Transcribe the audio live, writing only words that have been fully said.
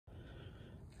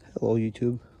Hello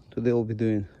YouTube, today we'll be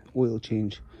doing oil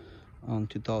change on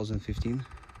 2015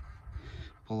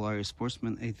 Polaris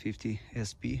Sportsman 850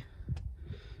 SP.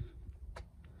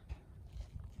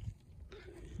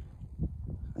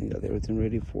 I got everything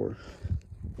ready for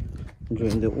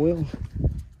drain the oil.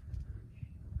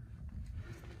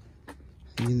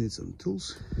 You need some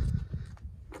tools,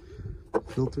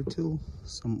 filter tool,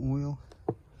 some oil,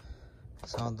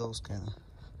 some of those kind of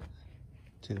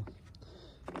too.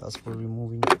 That's for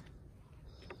removing.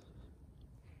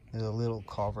 There's a little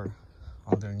cover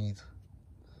underneath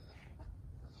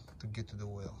to get to the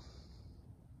oil.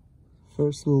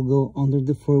 First we'll go under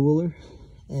the four-wheeler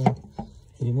and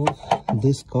remove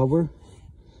this cover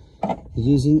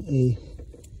using a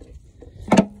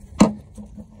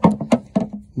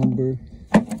number,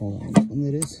 hold on, which one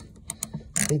it is?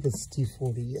 I think it's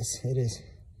T40, yes it is,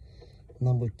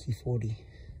 number T40.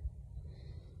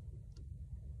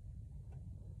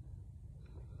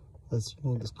 Let's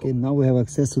remove this. Okay, now we have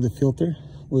access to the filter,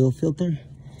 oil filter,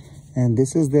 and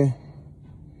this is the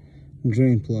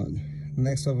drain plug.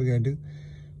 Next, what we're gonna do,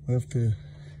 we have to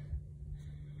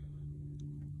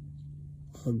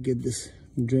get this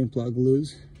drain plug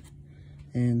loose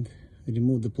and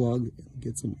remove the plug and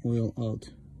get some oil out,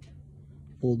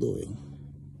 old oil.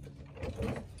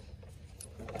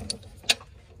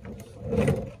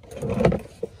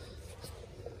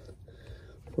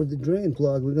 For the drain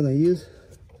plug, we're gonna use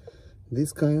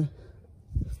this kind,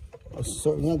 oh,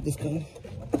 sorry, not this kind,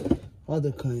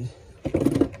 other kind.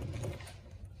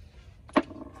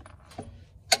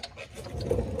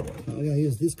 I'm gonna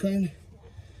use this kind,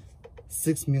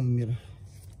 6mm.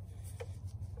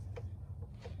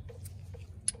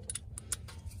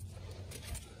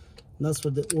 That's for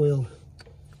the oil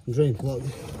drain plug.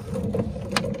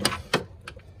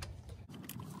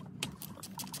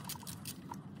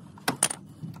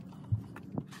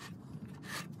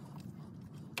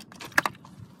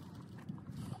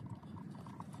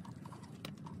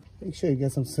 Make sure you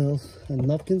get some cells and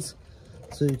napkins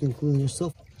so you can clean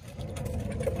yourself.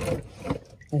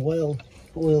 And while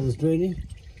oil is draining,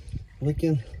 we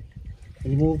can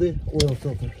remove the oil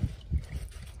filter.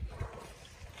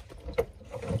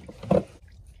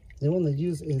 The one I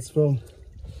use is from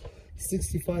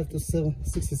 65 to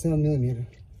 67mm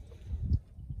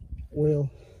oil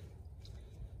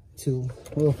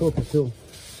filter tool.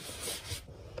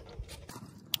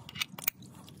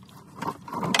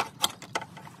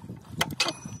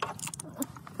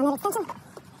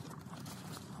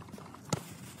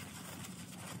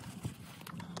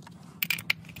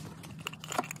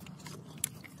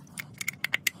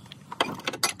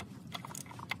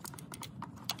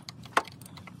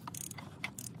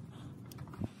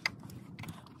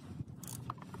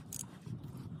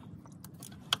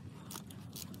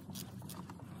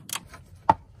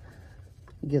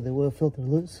 Get the oil filter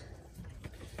loose,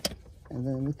 and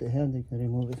then with the hand you can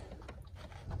remove it.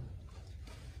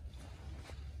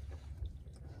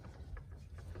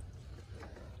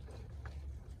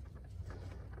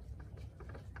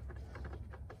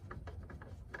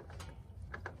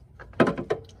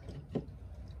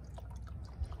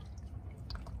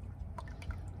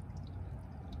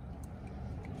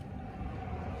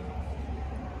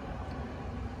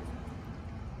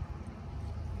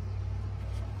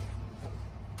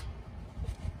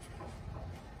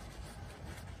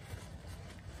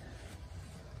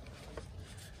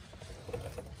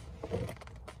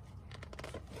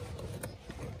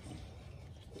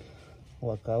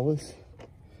 Like always,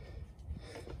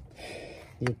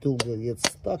 your tool will get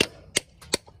stuck.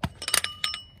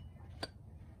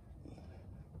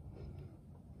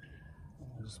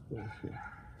 I'll just put it here.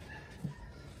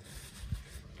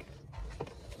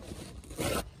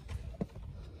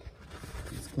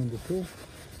 Let's clean the tool.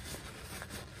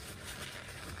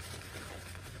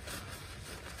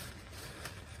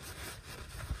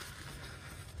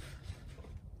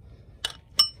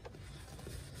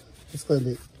 Just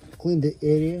clean the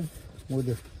area where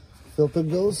the filter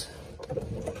goes.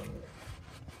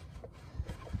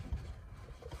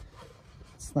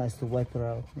 It's nice to wipe it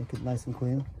out, make it nice and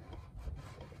clean.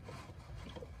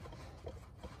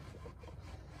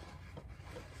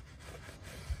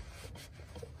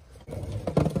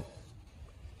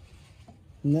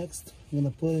 Next, I'm gonna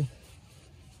put a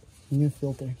new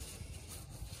filter.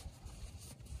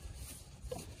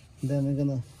 Then we're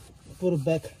gonna put a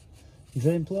back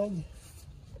drain plug.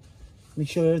 Make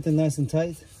sure everything nice and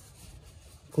tight.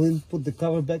 Clean, put the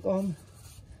cover back on,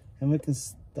 and we can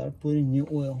start putting new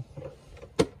oil.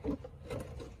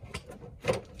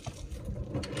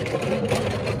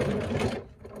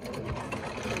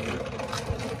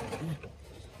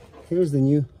 Here's the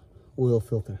new oil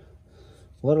filter.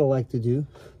 what I like to do,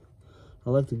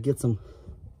 I like to get a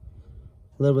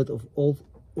little bit of old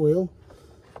oil,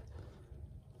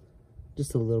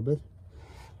 just a little bit,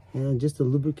 and just to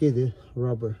lubricate the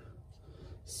rubber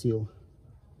seal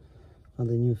on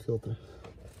the new filter.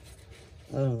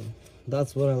 I don't know,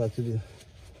 that's what I like to do.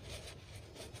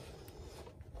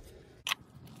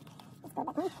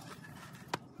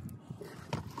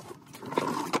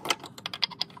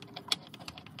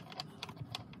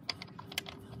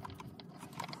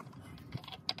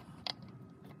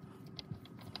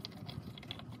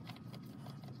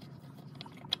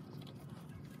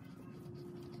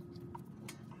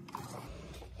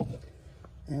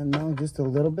 And now just a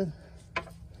little bit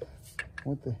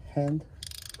with the hand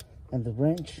and the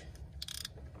wrench,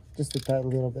 just to tighten a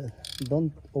little bit.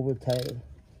 Don't over tight it.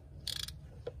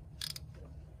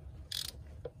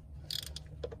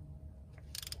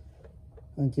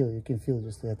 Until you can feel,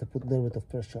 just you have to put a little bit of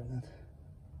pressure on it.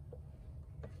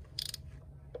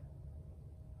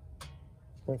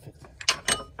 Perfect.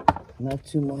 Not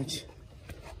too much.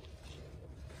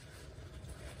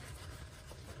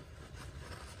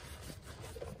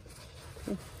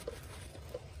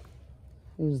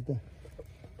 Here's the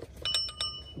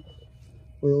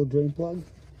oil drain plug.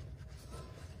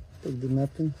 Take the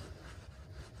napkin,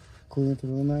 clean it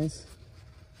really nice,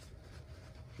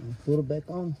 and put it back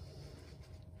on.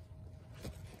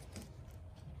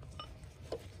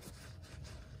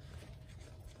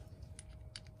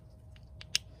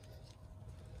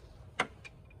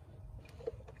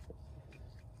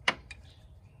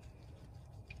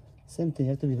 Same thing,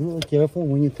 you have to be really careful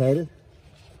when you tighten it,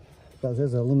 because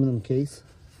there's an aluminum case.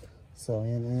 So,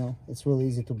 you know, it's really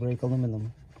easy to break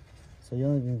aluminum. So you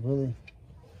don't even really...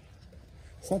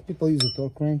 Some people use the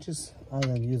torque wrenches. I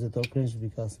don't use the torque wrench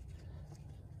because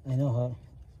I know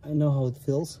how it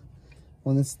feels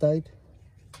when it's tight.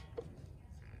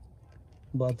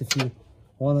 But if you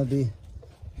want to be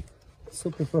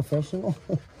super professional,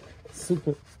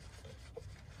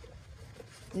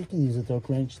 you can use a torque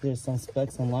wrench. There's some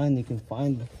specs online you can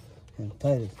find and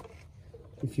tighten it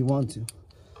if you want to.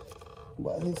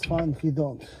 But it's fine if you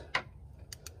don't.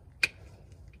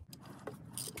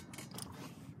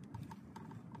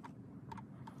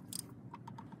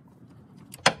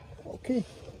 Okay,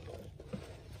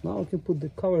 now we can put the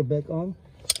cover back on.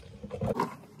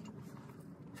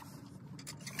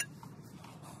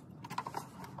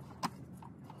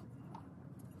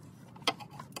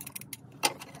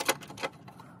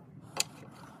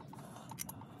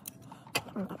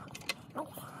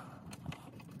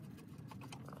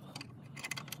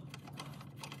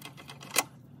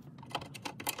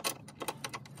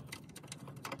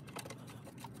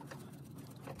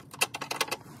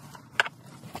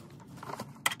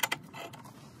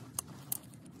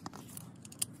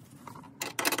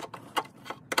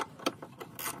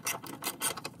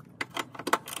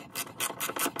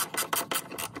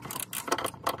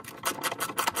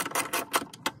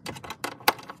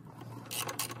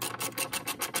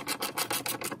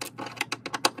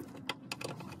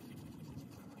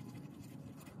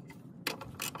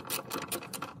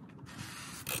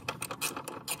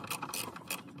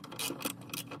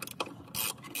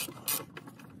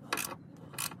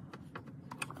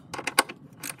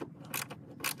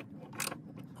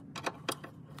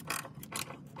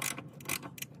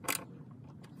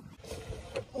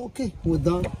 Okay, we're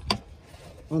done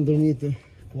underneath the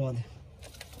quad.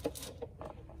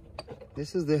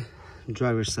 This is the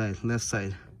driver's side, left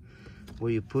side,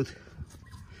 where you put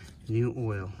new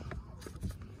oil.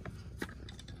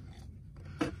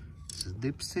 This is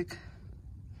dipstick.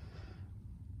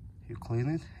 You clean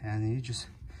it and you just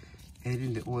add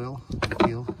in the oil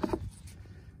until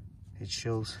it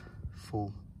shows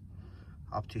full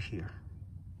up to here.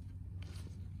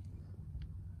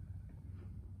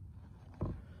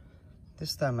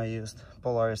 This time I used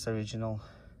Polaris original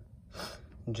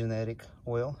generic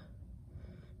oil,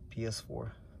 PS4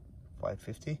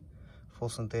 550, full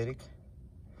synthetic.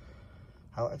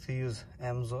 I like to use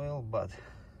M's oil, but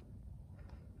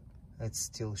it's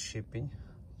still shipping.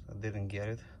 I didn't get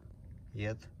it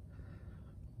yet,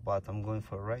 but I'm going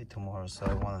for a ride tomorrow, so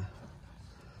I want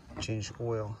to change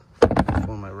oil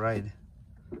for my ride.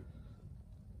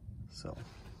 So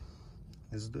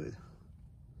let's do it.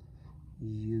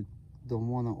 You don't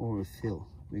want to overfill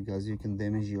because you can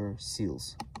damage your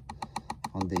seals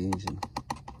on the engine.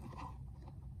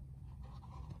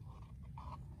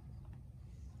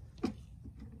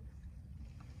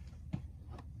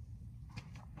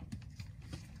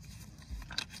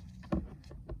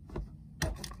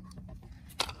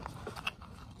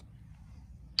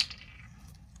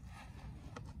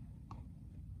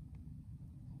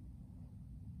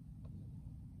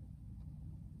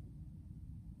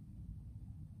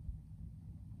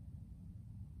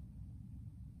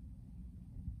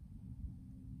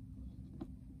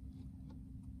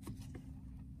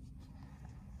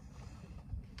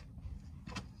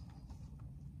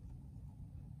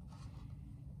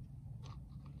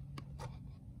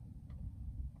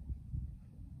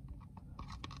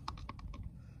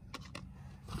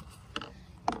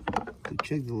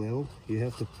 check the level, you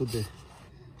have to put the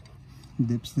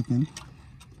dipstick in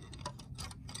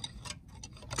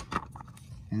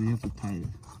and you have to tighten it.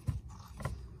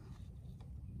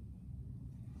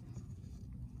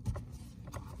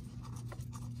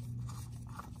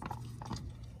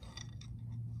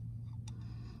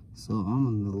 So I'm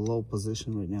in the low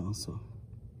position right now, so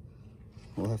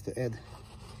we'll have to add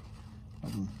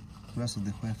the rest of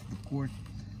the height of the cord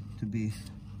to be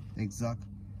exact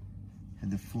at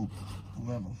the full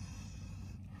level.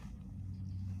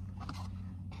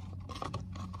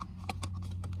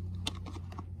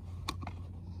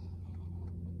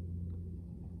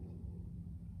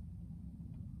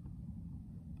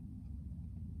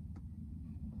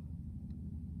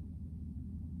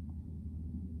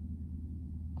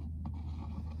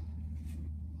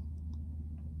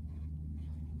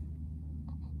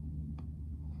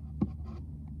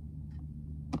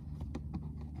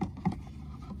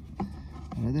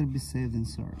 Rather be safe than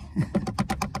sorry.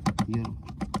 You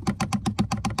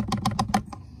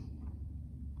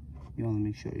want to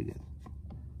make sure you get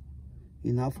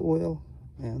enough oil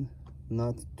and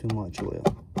not too much oil.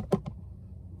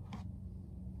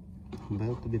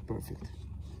 About to be perfect.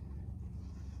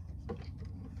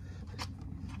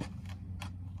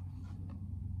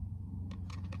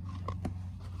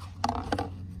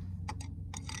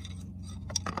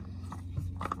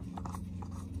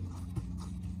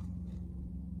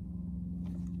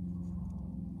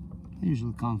 I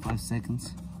usually count 5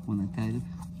 seconds when I tied it.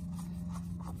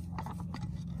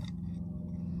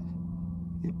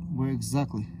 Yep, we're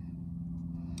exactly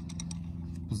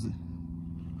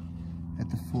at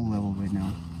the full level right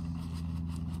now.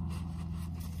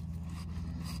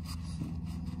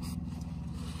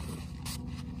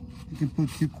 You can put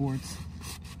 2 cords,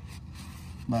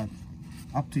 but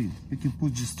up to you. You can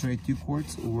put just straight 2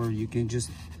 cords, or you can just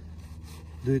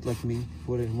do it like me,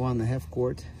 put it 1.5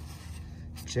 cord.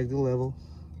 Check the level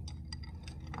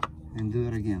and do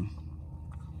it again.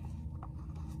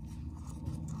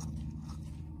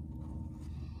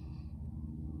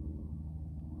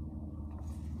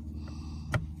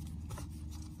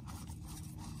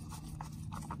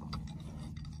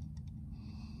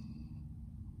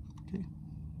 Okay,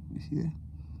 you see that?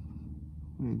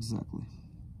 We're exactly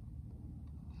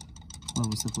where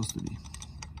we're supposed to be.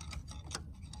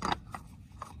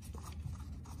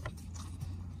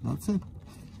 That's it.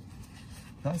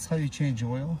 That's how you change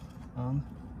oil on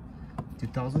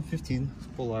 2015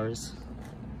 Polaris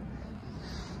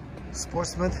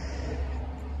Sportsman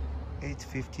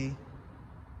 850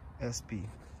 SP.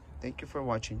 Thank you for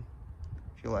watching.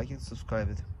 If you like it,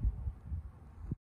 subscribe it.